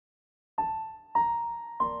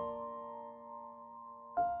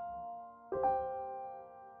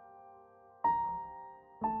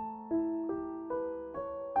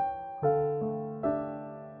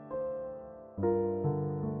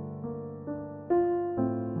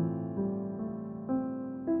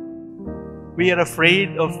We are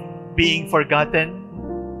afraid of being forgotten.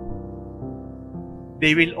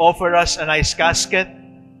 They will offer us a nice casket,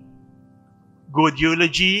 good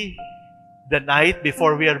eulogy the night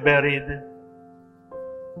before we are buried.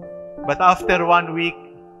 But after 1 week,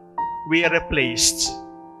 we are replaced.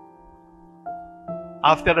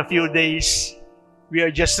 After a few days, we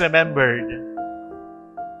are just remembered.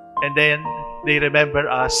 And then they remember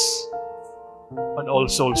us on All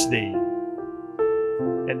Souls Day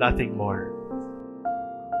and nothing more.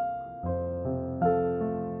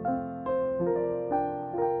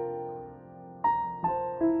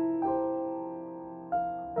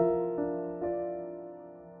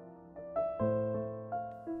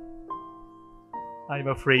 I'm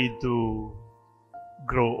afraid to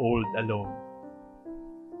grow old alone.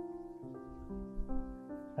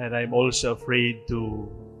 And I'm also afraid to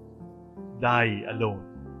die alone.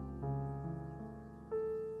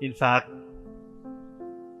 In fact,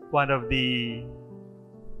 one of the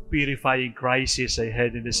purifying crises I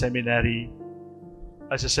had in the seminary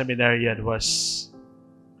as a seminarian was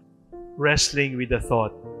wrestling with the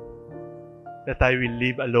thought that I will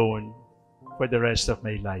live alone for the rest of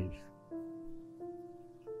my life.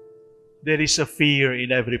 There is a fear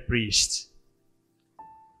in every priest.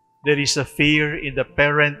 There is a fear in the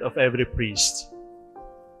parent of every priest.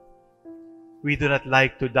 We do not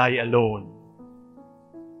like to die alone.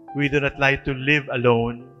 We do not like to live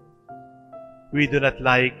alone. We do not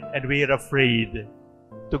like, and we are afraid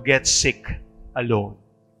to get sick alone.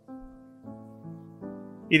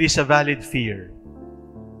 It is a valid fear.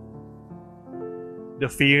 The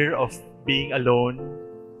fear of being alone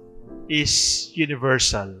is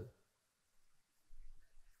universal.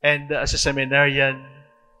 And as a seminarian,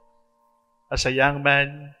 as a young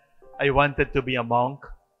man, I wanted to be a monk.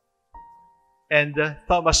 And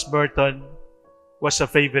Thomas Merton was a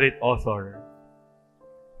favorite author.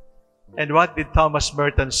 And what did Thomas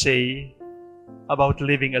Merton say about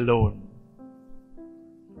living alone?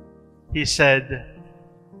 He said,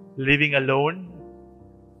 living alone,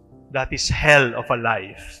 that is hell of a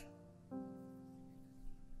life.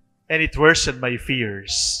 And it worsened my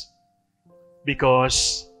fears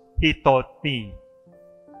because he taught me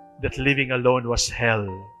that living alone was hell.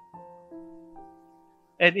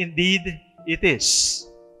 And indeed, it is.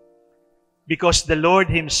 Because the Lord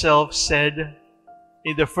Himself said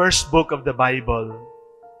in the first book of the Bible,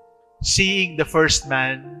 seeing the first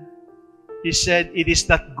man, He said, "It is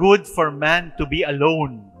not good for man to be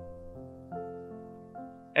alone."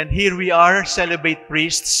 And here we are, celibate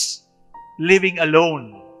priests, living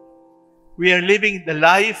alone. We are living the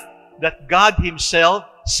life that God Himself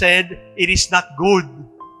said it is not good.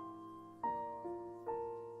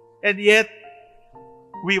 And yet,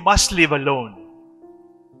 we must live alone.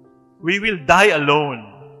 We will die alone.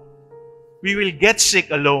 We will get sick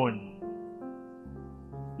alone.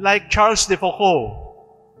 Like Charles de Foucault,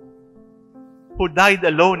 who died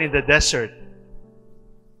alone in the desert.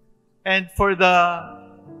 And for the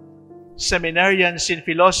seminarians in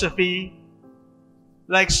philosophy,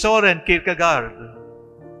 like Soren Kierkegaard,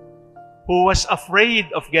 who was afraid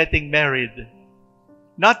of getting married,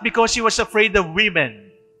 not because he was afraid of women,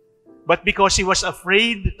 but because he was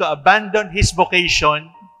afraid to abandon his vocation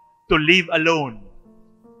to live alone.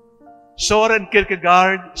 Soren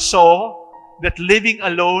Kierkegaard saw that living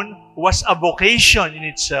alone was a vocation in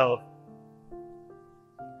itself.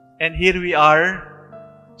 And here we are,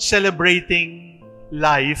 celebrating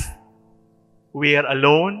life. We are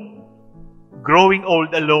alone, growing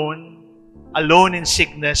old alone, alone in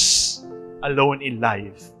sickness, alone in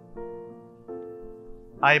life.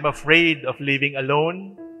 I am afraid of living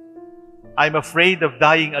alone. I'm afraid of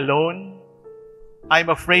dying alone. I'm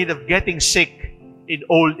afraid of getting sick in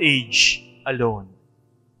old age alone.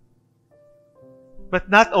 But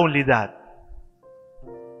not only that.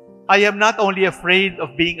 I am not only afraid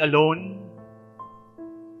of being alone,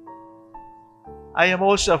 I am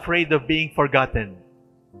also afraid of being forgotten.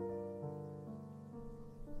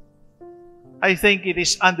 I think it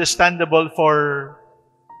is understandable for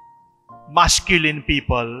masculine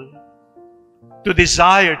people to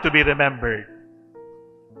desire to be remembered.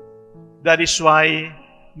 That is why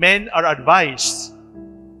men are advised,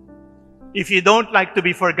 if you don't like to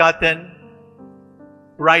be forgotten,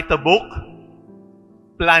 write a book,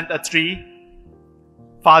 plant a tree,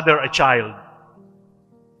 father a child.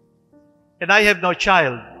 And I have no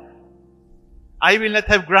child. I will not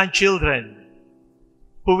have grandchildren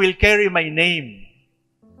who will carry my name,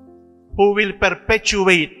 who will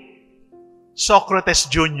perpetuate Socrates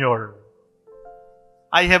Jr.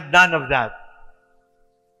 I have none of that.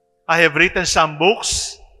 I have written some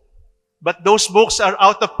books, but those books are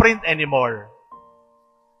out of print anymore.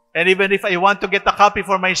 And even if I want to get a copy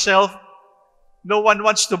for myself, no one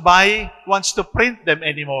wants to print them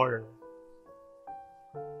anymore.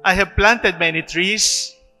 I have planted many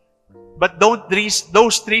trees, but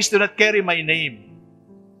those trees do not carry my name.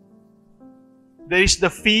 There is the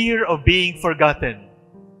fear of being forgotten.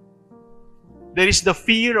 There is the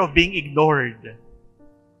fear of being ignored.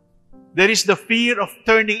 There is the fear of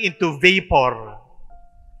turning into vapor,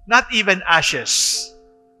 not even ashes,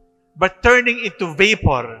 but turning into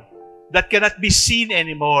vapor that cannot be seen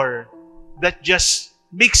anymore, that just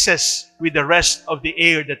mixes with the rest of the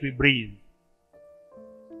air that we breathe.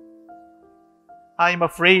 I am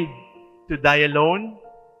afraid to die alone.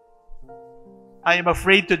 I am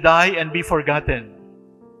afraid to die and be forgotten.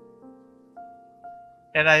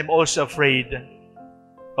 And I am also afraid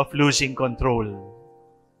of losing control.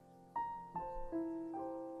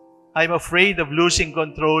 I'm afraid of losing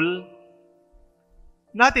control,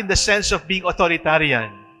 not in the sense of being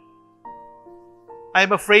authoritarian.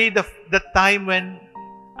 I'm afraid of the time when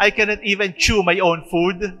I cannot even chew my own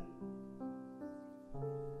food.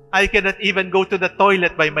 I cannot even go to the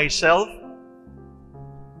toilet by myself.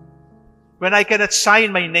 When I cannot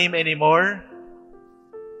sign my name anymore,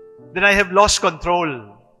 then I have lost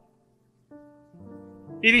control.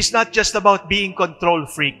 It is not just about being control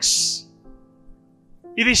freaks.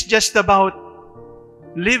 It is just about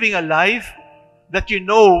living a life that you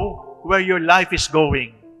know where your life is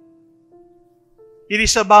going. It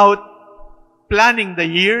is about planning the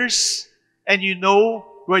years and you know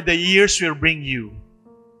where the years will bring you.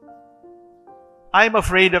 I'm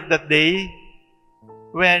afraid of that day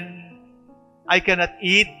when I cannot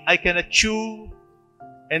eat, I cannot chew,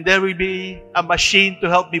 and there will be a machine to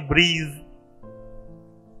help me breathe.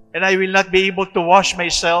 And I will not be able to wash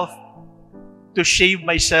myself, to shave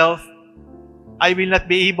myself. I will not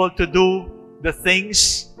be able to do the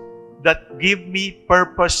things that give me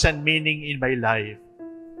purpose and meaning in my life.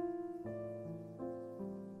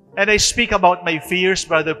 And I speak about my fears,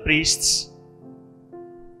 brother priests,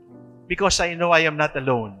 because I know I am not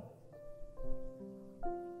alone.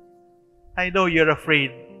 I know you're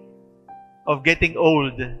afraid of getting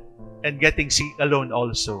old and getting sick alone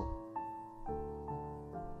also.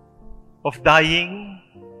 Of dying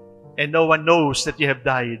and no one knows that you have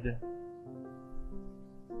died.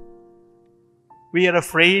 We are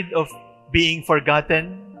afraid of being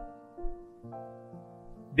forgotten.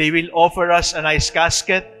 They will offer us a nice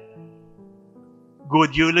casket,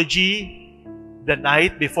 good eulogy, the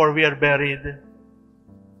night before we are buried.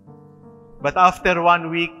 But after 1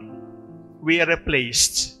 week, we are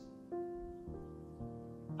replaced.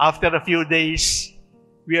 After a few days,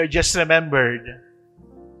 we are just remembered.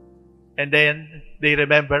 And then they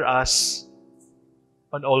remember us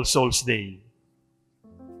on All Souls Day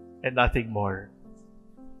and nothing more.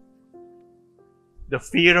 The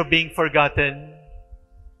fear of being forgotten,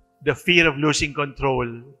 the fear of losing control,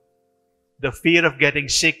 the fear of getting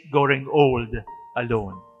sick, growing old,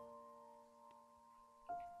 alone.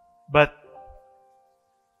 But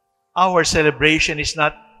our celebration is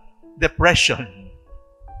not depression.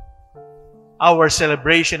 Our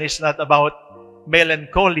celebration is not about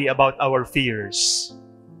melancholy about our fears.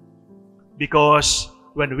 Because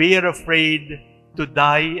when we are afraid to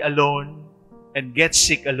die alone and get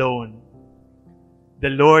sick alone, the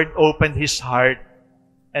Lord opened His heart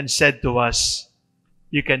and said to us,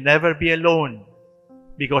 "You can never be alone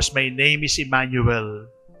because my name is Emmanuel,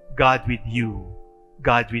 God with you,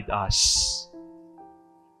 God with us."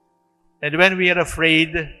 And when we are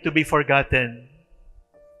afraid to be forgotten,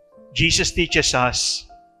 Jesus teaches us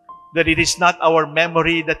that it is not our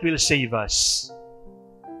memory that will save us.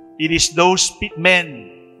 It is those men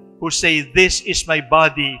who say, "This is my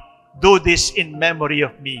body, do this in memory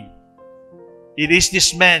of me." It is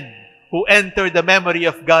these men who enter the memory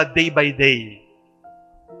of God day by day,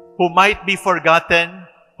 who might be forgotten,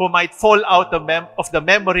 who might fall out of the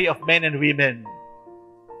memory of men and women.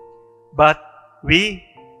 But we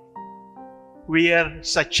are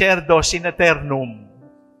sacerdos in aeternum.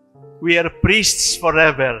 We are priests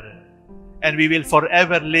forever. And we will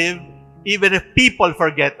forever live, even if people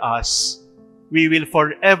forget us, we will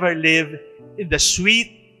forever live in the sweet,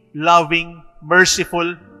 loving,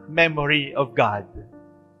 merciful memory of God.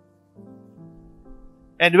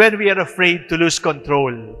 And when we are afraid to lose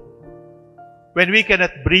control, when we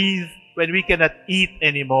cannot breathe, when we cannot eat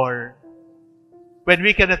anymore, when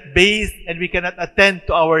we cannot bathe and we cannot attend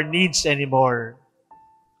to our needs anymore,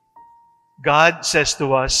 God says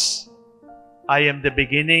to us, "I am the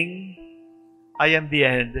beginning, I am the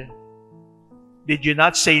end. Did you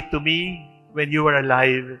not say to me when you were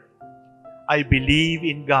alive, I believe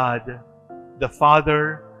in God, the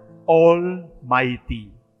Father Almighty,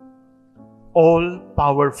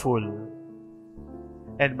 all-powerful.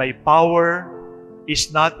 And my power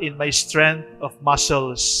is not in my strength of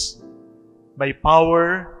muscles. My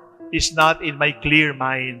power is not in my clear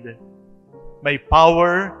mind. My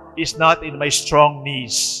power is not in my strong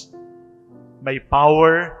knees. My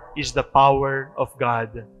power is the power of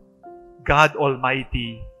God. God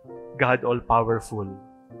Almighty, God All-Powerful.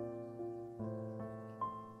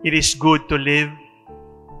 It is good to live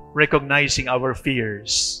recognizing our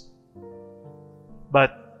fears.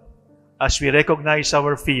 But as we recognize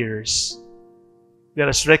our fears, let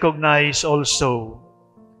us recognize also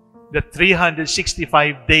that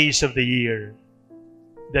 365 days of the year,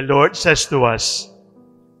 the Lord says to us,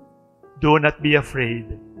 "Do not be afraid.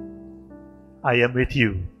 I am with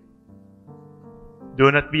you. Do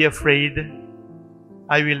not be afraid.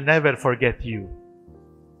 I will never forget you.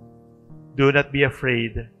 Do not be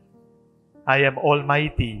afraid. I am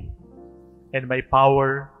almighty, and my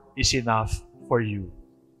power is enough for you."